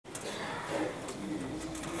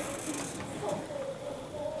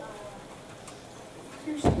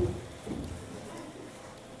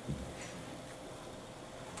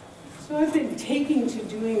taking to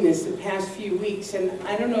doing this the past few weeks, and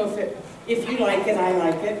I don't know if you like it, I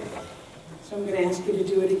like it. So I'm going to ask you to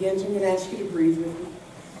do it again, so I'm going to ask you to breathe with me.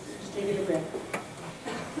 Just take a breath.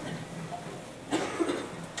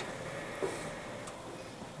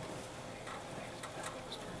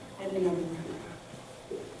 And another one.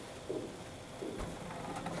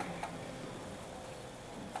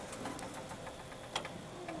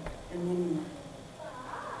 And one more.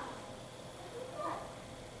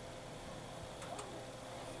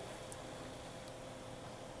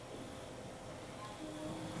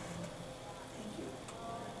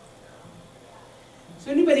 So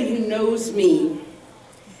anybody who knows me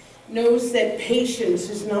knows that patience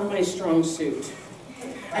is not my strong suit.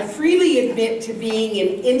 I freely admit to being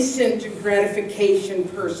an instant gratification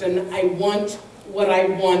person. I want what I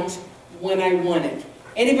want when I want it.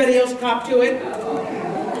 Anybody else cop to it?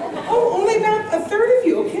 Oh, only about a third of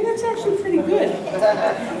you. Okay, that's actually pretty good.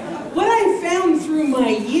 What I found through my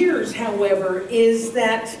years, however, is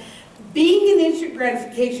that being an instant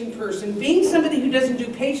gratification person, being somebody who doesn't do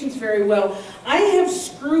patience very well, I have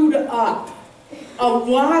screwed up a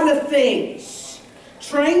lot of things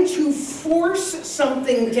trying to force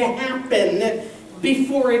something to happen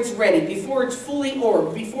before it's ready, before it's fully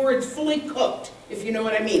orbed, before it's fully cooked, if you know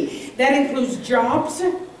what I mean. That includes jobs,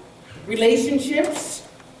 relationships,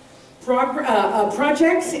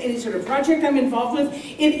 projects, any sort of project I'm involved with.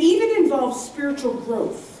 It even involves spiritual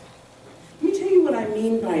growth. Let me tell you what I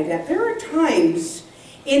mean by that. There are times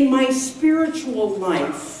in my spiritual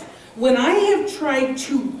life when I have tried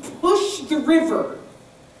to push the river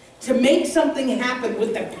to make something happen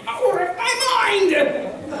with the power of my mind,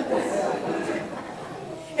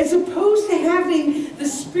 as opposed to having the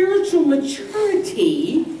spiritual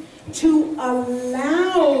maturity to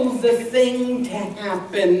allow the thing to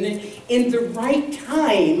happen in the right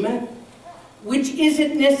time, which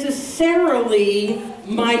isn't necessarily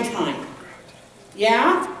my time.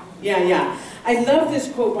 Yeah? Yeah. I love this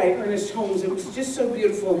quote by Ernest Holmes. It was just so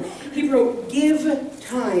beautiful. He wrote, "Give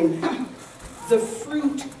time. The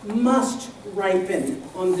fruit must ripen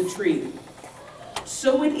on the tree.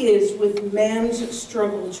 So it is with man's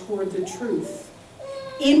struggle toward the truth.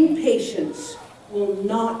 Impatience will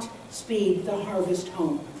not speed the harvest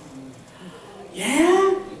home."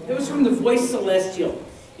 Yeah? It was from the Voice Celestial.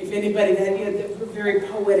 If anybody, that the very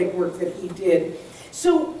poetic work that he did.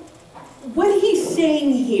 So, what he's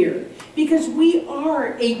saying here, because we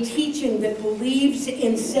are a teaching that believes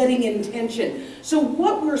in setting intention. So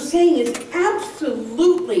what we're saying is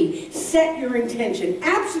absolutely set your intention.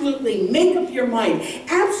 Absolutely make up your mind.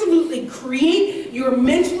 Absolutely create your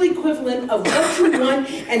mental equivalent of what you want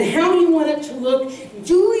and how you want it to look.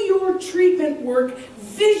 Do your treatment work.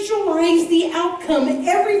 Visualize the outcome,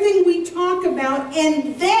 everything we talk about,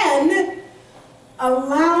 and then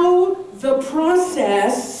allow the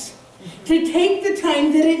process to take the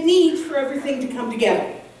time that it needs for everything to come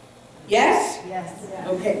together. Yes? Yes.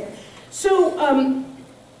 Okay. So,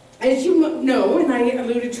 as you know, and I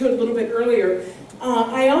alluded to it a little bit earlier,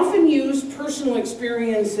 I often use personal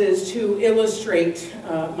experiences to illustrate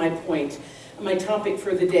my point, my topic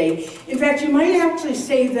for the day. In fact, you might actually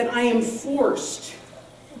say that I am forced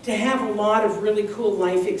to have a lot of really cool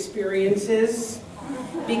life experiences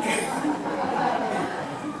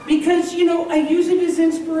because, you know, I use it as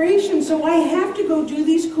inspiration, so I have to go do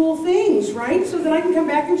these cool things, right? So that I can come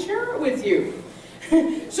back and share it with you.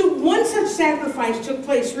 So one such sacrifice took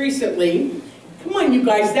place recently. Come on, you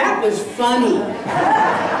guys, that was funny.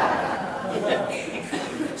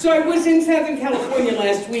 So I was in Southern California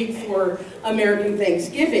last week for American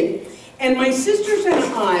Thanksgiving, and my sisters and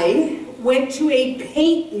I went to a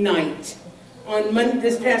paint night on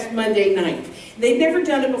this past Monday night. They'd never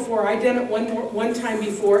done it before. I'd done it one time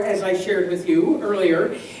before, as I shared with you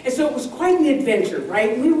earlier. And so it was quite an adventure,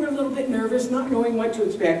 right? We were a little bit nervous, not knowing what to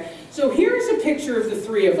expect. So here's a picture of the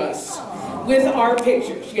three of us with our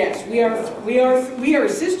pictures. Yes, we are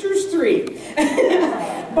sisters three.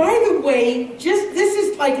 By the way, this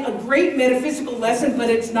is like a great metaphysical lesson, but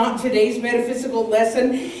it's not today's metaphysical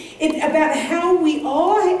lesson. About how we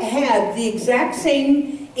all had the exact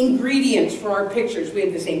same ingredients for our pictures. We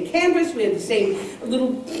had the same canvas, we had the same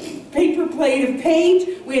little paper plate of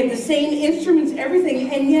paint, we had the same instruments,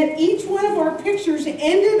 everything, and yet each one of our pictures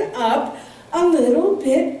ended up a little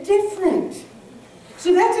bit different.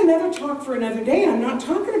 So that's another talk for another day. I'm not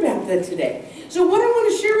talking about that today. So what I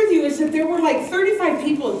want to share with you is that there were like 35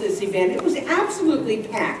 people at this event. It was absolutely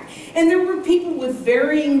packed. And there were people with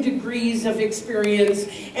varying degrees of experience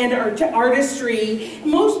and artistry.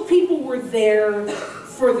 Most people were there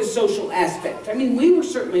for the social aspect. I mean, we were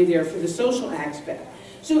certainly there for the social aspect.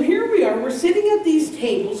 So here we are, we're sitting at these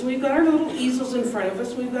tables, we've got our little easels in front of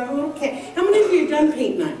us, we've got a little How many of you have done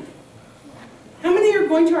paint night? How many are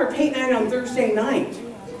going to our paint night on Thursday night?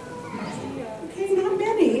 Okay, not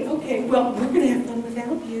many. Okay, well, we're going to have fun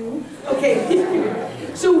without you.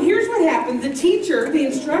 Okay, so here's what happened. The teacher, the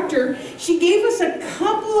instructor, she gave us a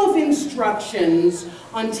couple of instructions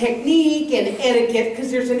on technique and etiquette,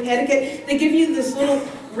 because there's an etiquette. They give you this little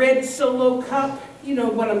red Solo cup. You know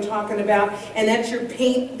what I'm talking about, and that's your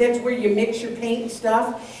paint, that's where you mix your paint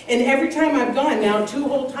stuff. And every time I've gone now, 2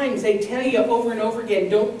 whole times, they tell you over and over again,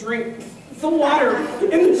 don't drink the water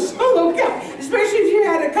in the Solo cup, especially if you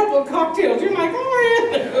had a couple of cocktails. You're like, oh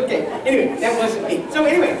yeah. Okay, anyway, that wasn't me. So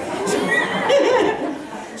anyway,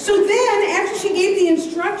 so then after she gave the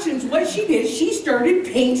instructions, what she did, she started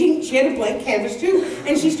painting. She had a blank canvas too,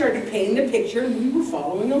 and she started painting the picture, and we were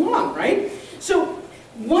following along, right? So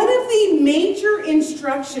one of the major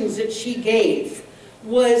instructions that she gave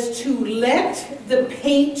was to let the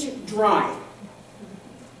paint dry.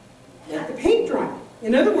 Let the paint dry.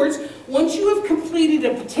 In other words, once you have completed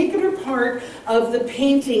a particular part of the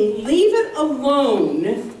painting, leave it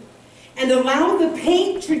alone and allow the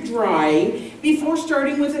paint to dry before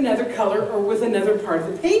starting with another color or with another part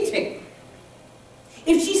of the painting.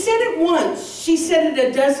 If she said it once, she said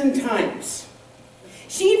it a dozen times.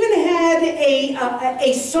 She even had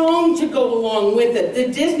a song to go along with it,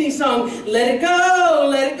 the Disney song, Let It Go,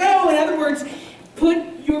 Let It Go. In other words, put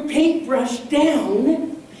your paintbrush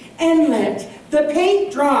down and let the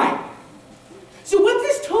paint dry. So what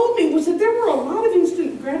this told me was that there were a lot of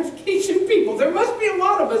instant gratification people. There must be a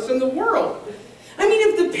lot of us in the world. I mean,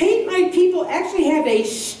 if the paint night people actually have a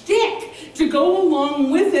shtick to go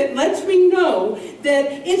along with it, lets me know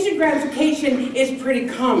that instant gratification is pretty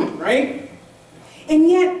common, right? And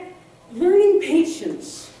yet, learning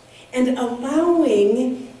patience and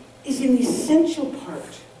allowing is an essential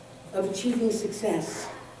part of achieving success,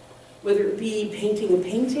 whether it be painting a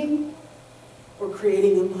painting or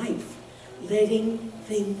creating a life, letting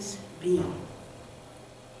things be.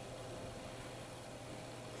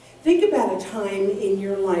 Think about a time in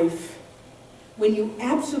your life when you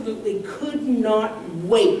absolutely could not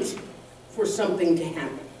wait for something to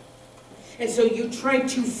happen. And so you tried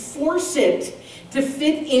to force it to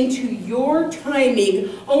fit into your timing,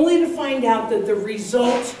 only to find out that the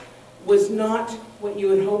result was not what you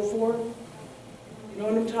had hoped for. You know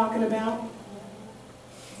what I'm talking about?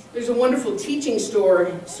 There's a wonderful teaching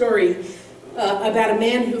story about a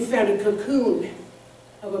man who found a cocoon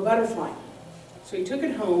of a butterfly. So he took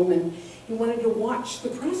it home and he wanted to watch the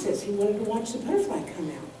process. He wanted to watch the butterfly come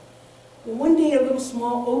out. Well, one day a little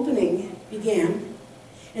small opening began,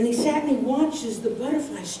 and he sat and he watched as the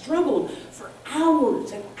butterfly struggled for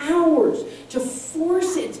hours and hours to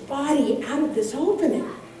force its body out of this opening.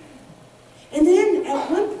 And then at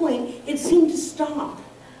one point it seemed to stop.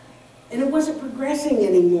 And it wasn't progressing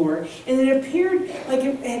anymore. And it appeared like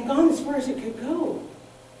it had gone as far as it could go.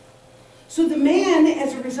 So the man,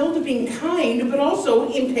 as a result of being kind but also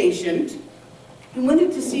impatient, he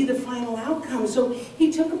wanted to see the final outcome. So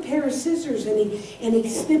he took a pair of scissors and he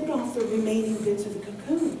snipped off the remaining bits of the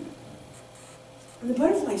cocoon. And the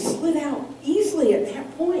butterfly slid out easily at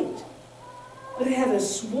that point. But it had a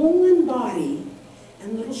swollen body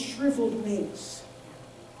and little shriveled wings.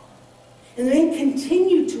 And the man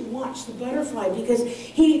continued to watch the butterfly because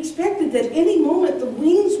he expected that any moment the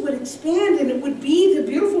wings would expand and it would be the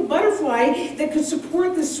beautiful butterfly that could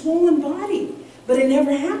support the swollen body. But it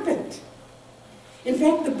never happened. In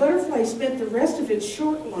fact, the butterfly spent the rest of its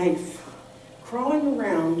short life crawling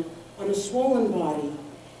around on a swollen body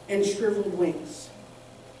and shriveled wings.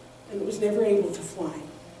 And it was never able to fly.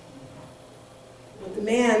 What the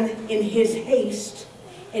man, in his haste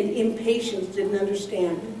and impatience, didn't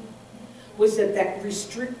understand was that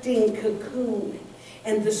restricting cocoon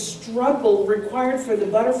and the struggle required for the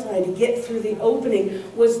butterfly to get through the opening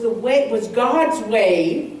was God's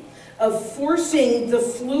way of forcing the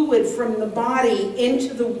fluid from the body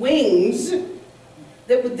into the wings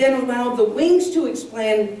that would then allow the wings to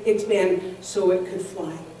expand so it could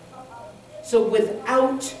fly. So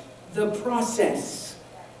without the process,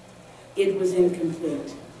 it was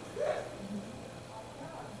incomplete.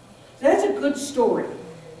 So that's a good story.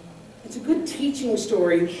 It's a good teaching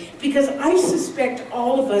story because I suspect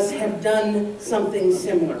all of us have done something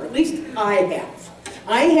similar. At least I have.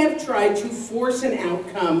 I have tried to force an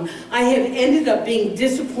outcome. I have ended up being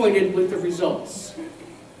disappointed with the results.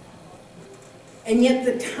 And yet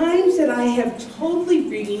the times that I have totally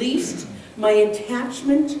released my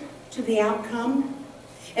attachment to the outcome,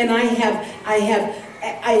 and I have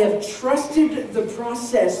trusted the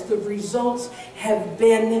process, the results have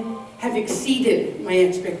have exceeded my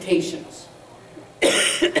expectations.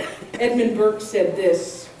 Edmund Burke said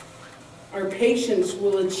this: our patience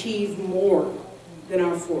will achieve more than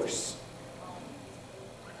our force.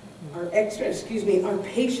 Our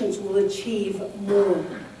patience will achieve more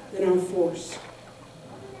than our force.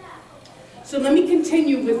 So let me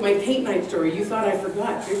continue with my paint night story. You thought I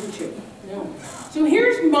forgot, didn't you? No. So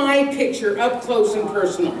here's my picture up close and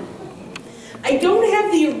personal. I don't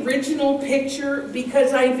have the original picture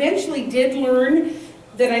because I eventually did learn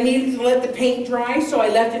that I needed to let the paint dry, so I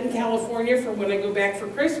left it in California for when I go back for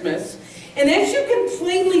Christmas. And as you can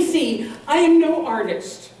plainly see, I am no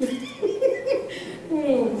artist.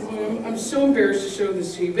 Oh, I'm so embarrassed to show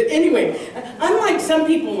this to you. But anyway, unlike some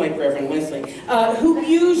people like Reverend Leslie, who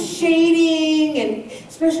use shading and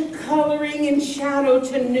special coloring and shadow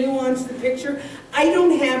to nuance the picture, I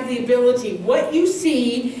don't have the ability. What you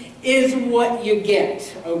see is what you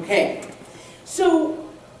get, okay? So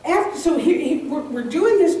we're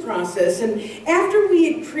doing this process, and after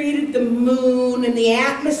we had created the moon and the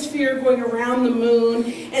atmosphere going around the moon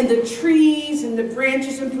and the trees and the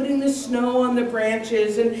branches and putting the snow on the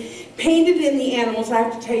branches and painted in the animals, I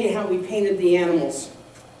have to tell you how we painted the animals.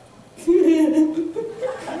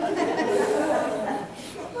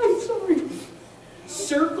 I'm sorry.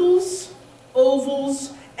 Circles,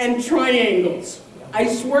 ovals, and triangles. I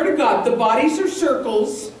swear to God, the bodies are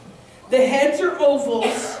circles, the heads are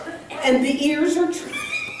ovals, and the ears are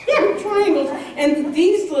triangles. And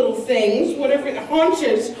these little things, whatever, the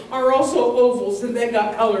haunches, are also ovals, and they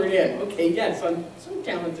got colored in. Okay, yes, I'm so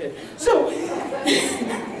talented. So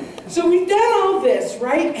we've done all this,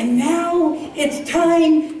 right? And now it's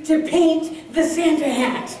time to paint the Santa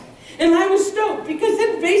hat. And I was stoked, because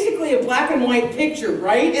it's basically a black and white picture,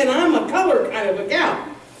 right? And I'm a color kind of a gal.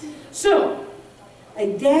 So I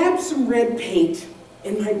dab some red paint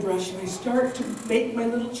in my brush, and I start to make my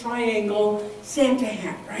little triangle Santa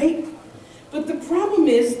hat, right? But the problem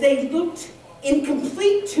is they looked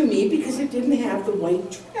incomplete to me because it didn't have the white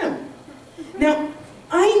trim. Now,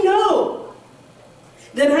 I know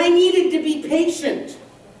that I needed to be patient,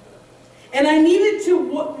 and I needed to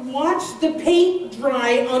watch the paint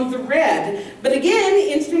dry on the red. But again,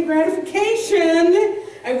 instant gratification.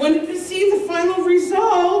 I wanted to see the final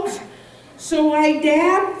result. So I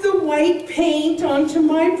dabbed the white paint onto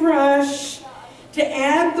my brush to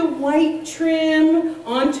add the white trim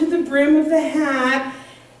onto the brim of the hat.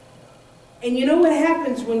 And you know what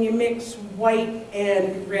happens when you mix white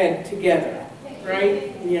and red together,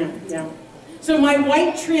 right? Yeah. So my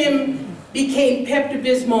white trim became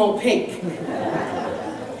Pepto-Bismol pink.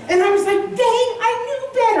 And I was like, dang, I knew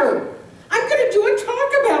better. I'm going to do a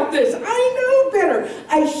talk about this. I know better.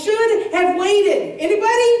 I should have waited.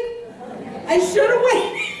 Anybody? I should have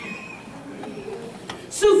waited.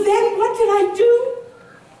 So then what did I do?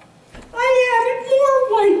 I added more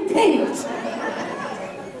white paint,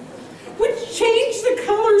 which changed the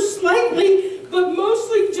color slightly, but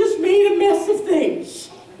mostly just made a mess of things.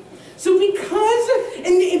 So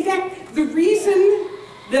and in fact, the reason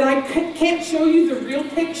that I can't show you the real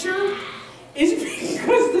picture is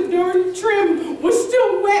because the darn trim was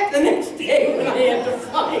still wet the next day when I had to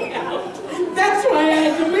fly out. That's why I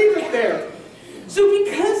had to leave it there. So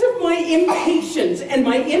because of my impatience and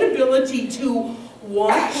my inability to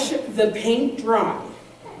watch the paint dry,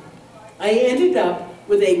 I ended up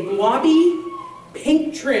with a blobby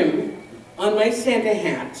pink trim on my Santa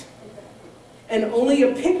hat and only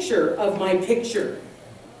a picture of my picture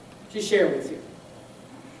to share with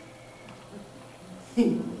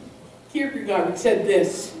you. Kierkegaard said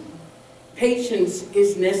this: patience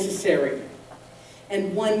is necessary,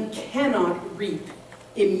 and one cannot reap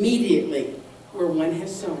immediately where one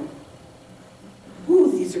has sown. Ooh,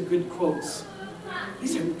 these are good quotes.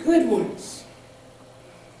 These are good ones.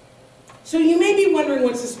 So you may be wondering,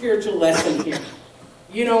 what's the spiritual lesson here?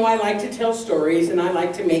 You know, I like to tell stories and I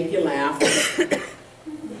like to make you laugh.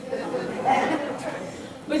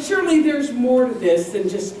 But surely there's more to this than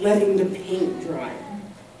just letting the paint dry,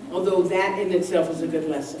 although that in itself is a good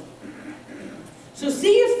lesson. So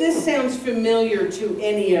see if this sounds familiar to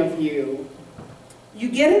any of you. You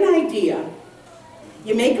get an idea,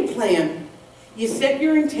 you make a plan, you set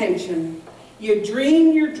your intention, you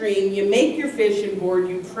dream your dream, you make your vision board,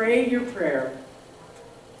 you pray your prayer,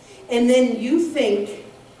 and then you think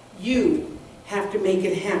you have to make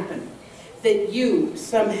it happen, that you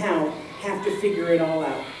somehow have to figure it all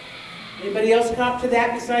out. Anybody else cop to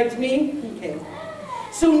that besides me? Okay.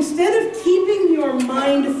 So instead of keeping your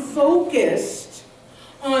mind focused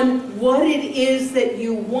on what it is that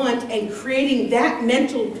you want and creating that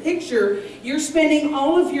mental picture, you're spending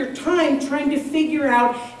all of your time trying to figure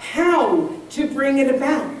out how to bring it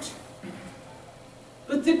about.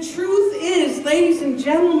 But the truth is, ladies and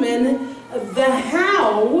gentlemen, the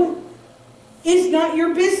how is not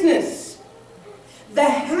your business. The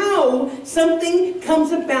how something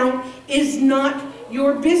comes about is not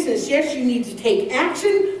your business. Yes, you need to take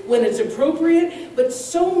action when it's appropriate, but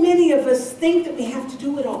so many of us think that we have to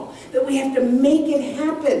do it all, that we have to make it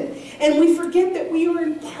happen. And we forget that we are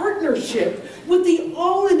in partnership with the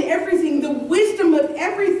all and everything, the wisdom of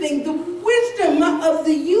everything, the wisdom of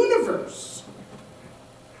the universe.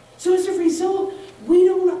 So as a result, we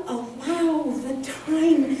don't allow the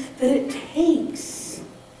time that it takes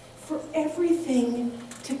for everything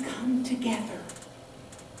to come together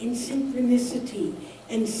in synchronicity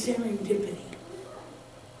and serendipity.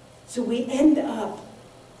 So we end up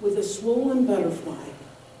with a swollen butterfly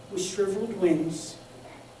with shriveled wings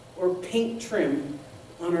or pink trim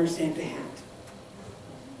on our Santa hat.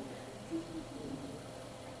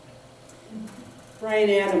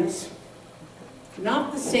 Bryan Adams,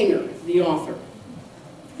 not the singer, the author.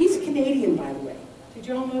 He's Canadian, by the way. Did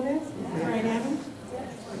you all know that? Bryan Adams?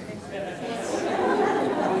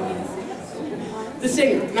 The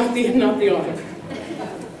singer, not the author.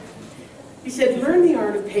 He said, learn the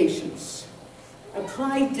art of patience.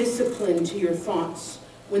 Apply discipline to your thoughts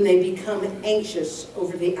when they become anxious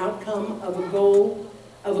over the outcome of a goal.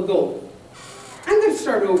 I'm going to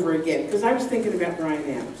start over again because I was thinking about Bryan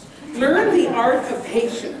Adams. Learn the art of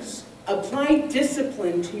patience. Apply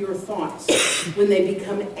discipline to your thoughts when they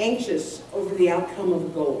become anxious over the outcome of a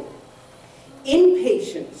goal.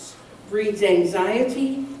 Impatience breeds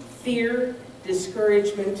anxiety, fear,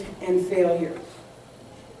 discouragement, and failure.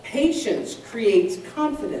 Patience creates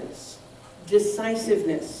confidence,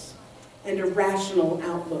 decisiveness, and a rational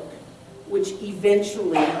outlook, which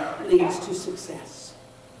eventually leads to success.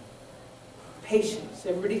 Patience.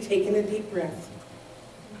 Everybody taking a deep breath.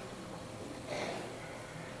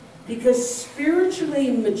 Because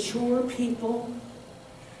spiritually mature people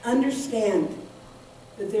understand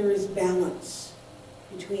that there is balance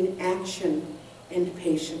between action and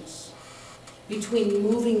patience, between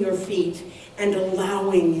moving your feet and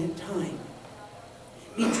allowing time,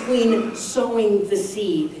 between sowing the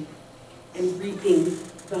seed and reaping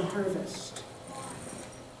the harvest.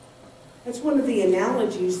 That's one of the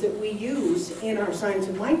analogies that we use in our Science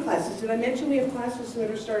of Mind classes. Did I mention we have classes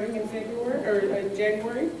that are starting in February or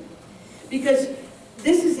January? Because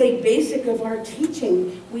this is a basic of our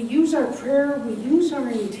teaching. We use our prayer, we use our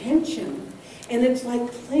intention, and it's like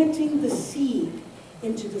planting the seed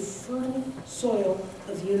into the fertile soil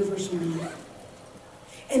of the universal mind.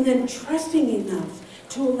 And then trusting enough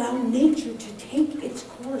to allow nature to take its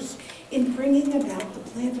course in bringing about the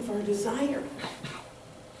plant of our desire.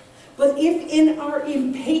 But if in our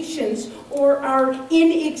impatience or our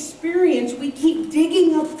inexperience we keep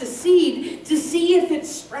digging up the seed to see if it's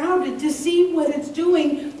sprouted, to see what it's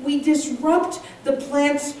doing, we disrupt the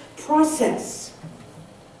plant's process.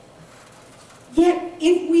 Yet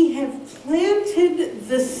if we have planted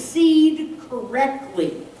the seed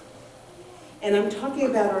correctly, and I'm talking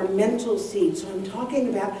about our mental seed, so I'm talking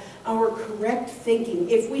about our correct thinking.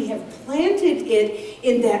 If we have planted it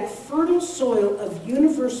in that fertile soil of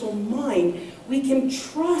universal mind, we can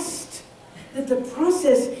trust that the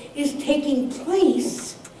process is taking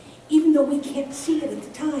place even though we can't see it at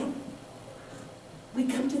the time. We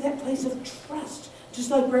come to that place of trust,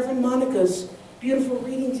 just like Reverend Monica's beautiful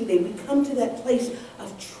reading today. We come to that place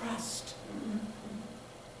of trust.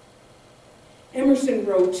 Emerson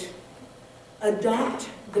wrote, "Adopt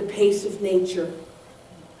the pace of nature.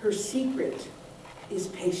 Her secret is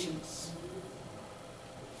patience."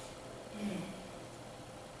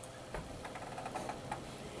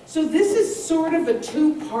 So this is sort of a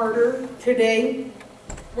two-parter today.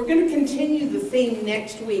 We're going to continue the theme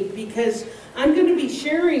next week because I'm going to be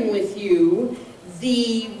sharing with you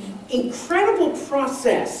the incredible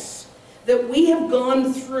process that we have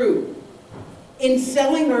gone through in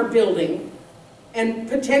selling our building and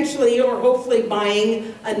potentially or hopefully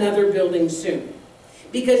buying another building soon.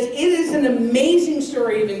 Because it is an amazing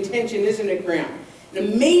story of intention, isn't it, Graham?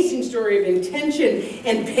 An amazing story of intention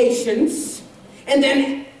and patience, and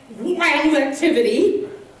then wild activity,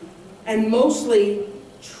 and mostly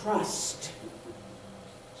trust.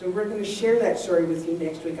 So we're going to share that story with you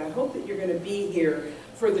next week. I hope that you're going to be here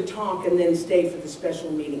for the talk and then stay for the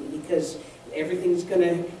special meeting, because everything's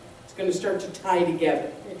going to start to tie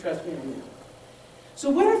together. Trust me on that. So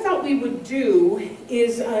what I thought we would do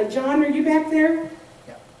is, John, are you back there?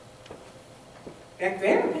 Yeah. Back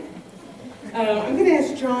there? I'm going to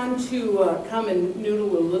ask John to come and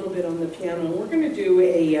noodle a little bit on the piano. We're going to do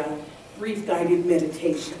a brief guided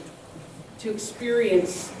meditation to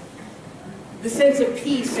experience the sense of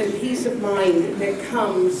peace and peace of mind that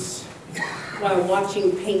comes while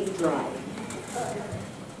watching paint dry.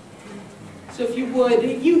 So if you would,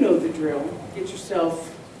 you know the drill. Get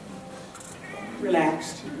yourself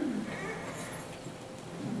relaxed.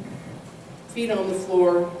 Feet on the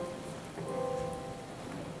floor.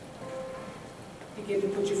 Begin to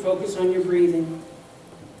put your focus on your breathing.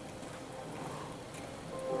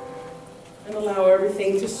 And allow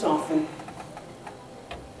everything to soften.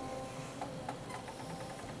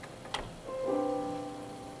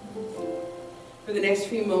 For the next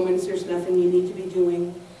few moments, there's nothing you need to be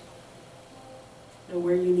doing. Know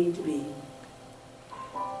where you need to be.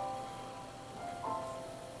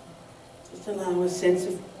 Just allow a sense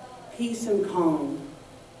of peace and calm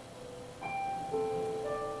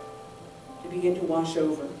to begin to wash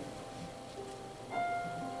over.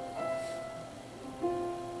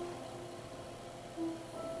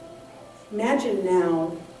 Imagine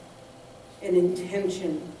now an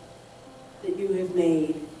intention that you have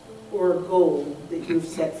made or a goal that you've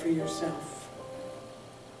set for yourself.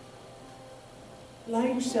 Allow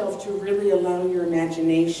yourself to really allow your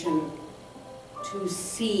imagination to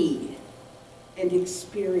see and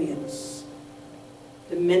experience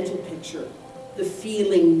the mental picture, the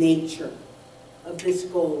feeling nature of this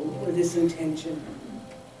goal or this intention.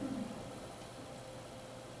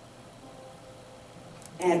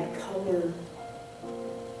 Add color,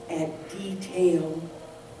 add detail.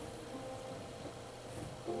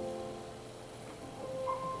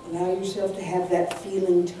 Allow yourself to have that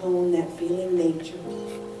feeling tone, that feeling nature.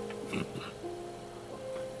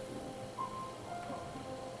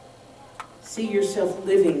 See yourself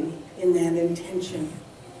living in that intention,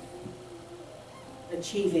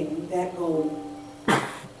 achieving that goal,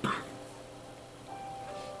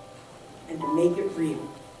 and to make it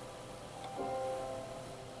real.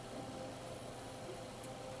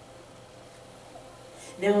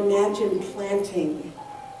 Now imagine planting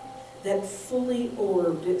that fully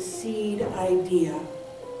orbed seed idea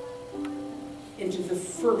into the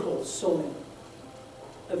fertile soil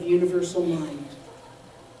of universal mind.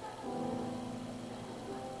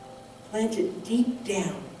 Plant it deep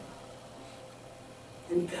down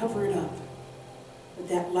and cover it up with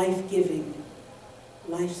that life-giving,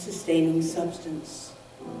 life-sustaining substance,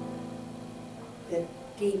 that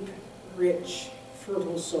deep, rich,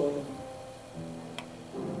 fertile soil.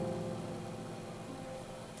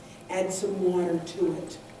 Add some water to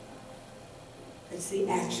it. That's the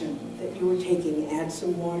action that you are taking. Add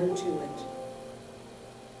some water to it.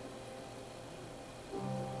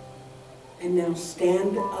 And now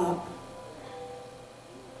stand up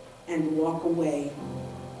and walk away.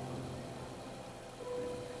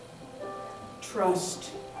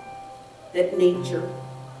 Trust that nature,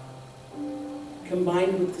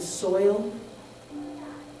 combined with the soil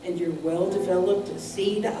and your well-developed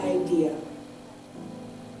seed idea,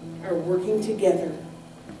 are working together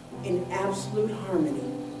in absolute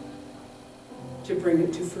harmony to bring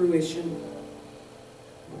it to fruition.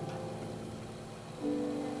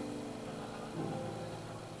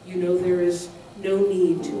 You know there is no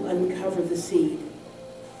need to uncover the seed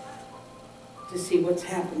to see what's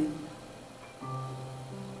happening.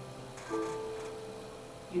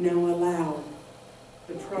 You now allow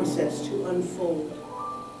the process to unfold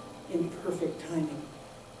in perfect timing.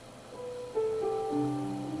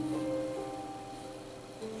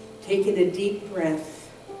 Take in a deep breath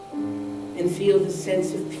and feel the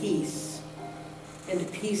sense of peace and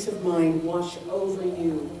peace of mind wash over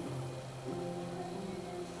you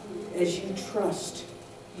as you trust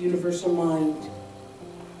universal mind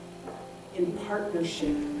in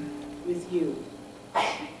partnership with you,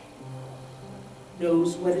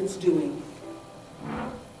 knows what it's doing.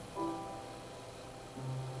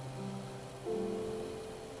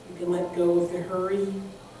 You can let go of the hurry,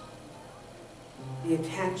 the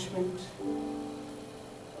attachment,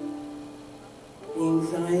 the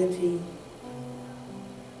anxiety.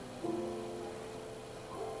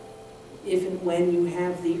 If and when you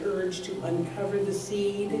have the urge to uncover the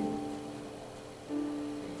seed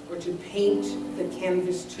or to paint the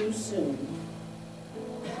canvas too soon,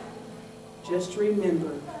 just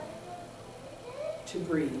remember to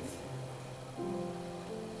breathe,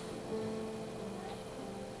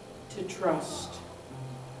 to trust,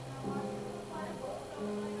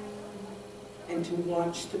 and to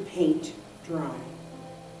watch the paint dry.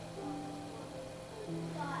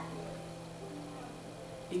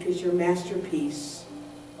 Because your masterpiece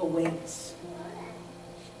awaits.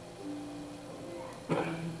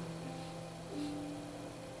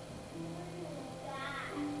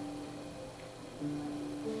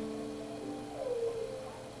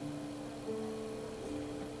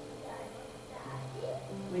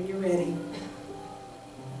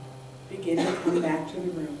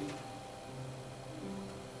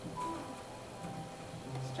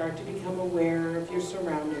 to become aware of your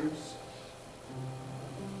surroundings,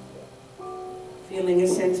 feeling a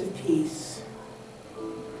sense of peace.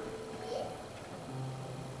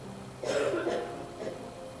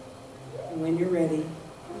 And when you're ready,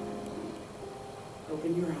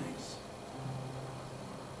 open your eyes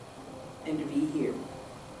and to be here.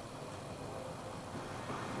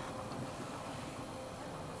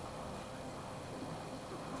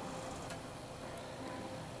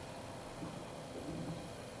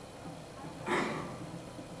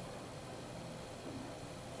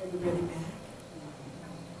 Everybody back?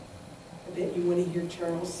 I bet you want to hear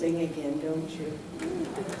Charles sing again, don't you?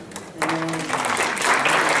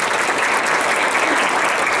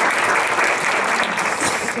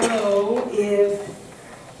 So, if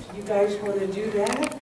you guys want to do that,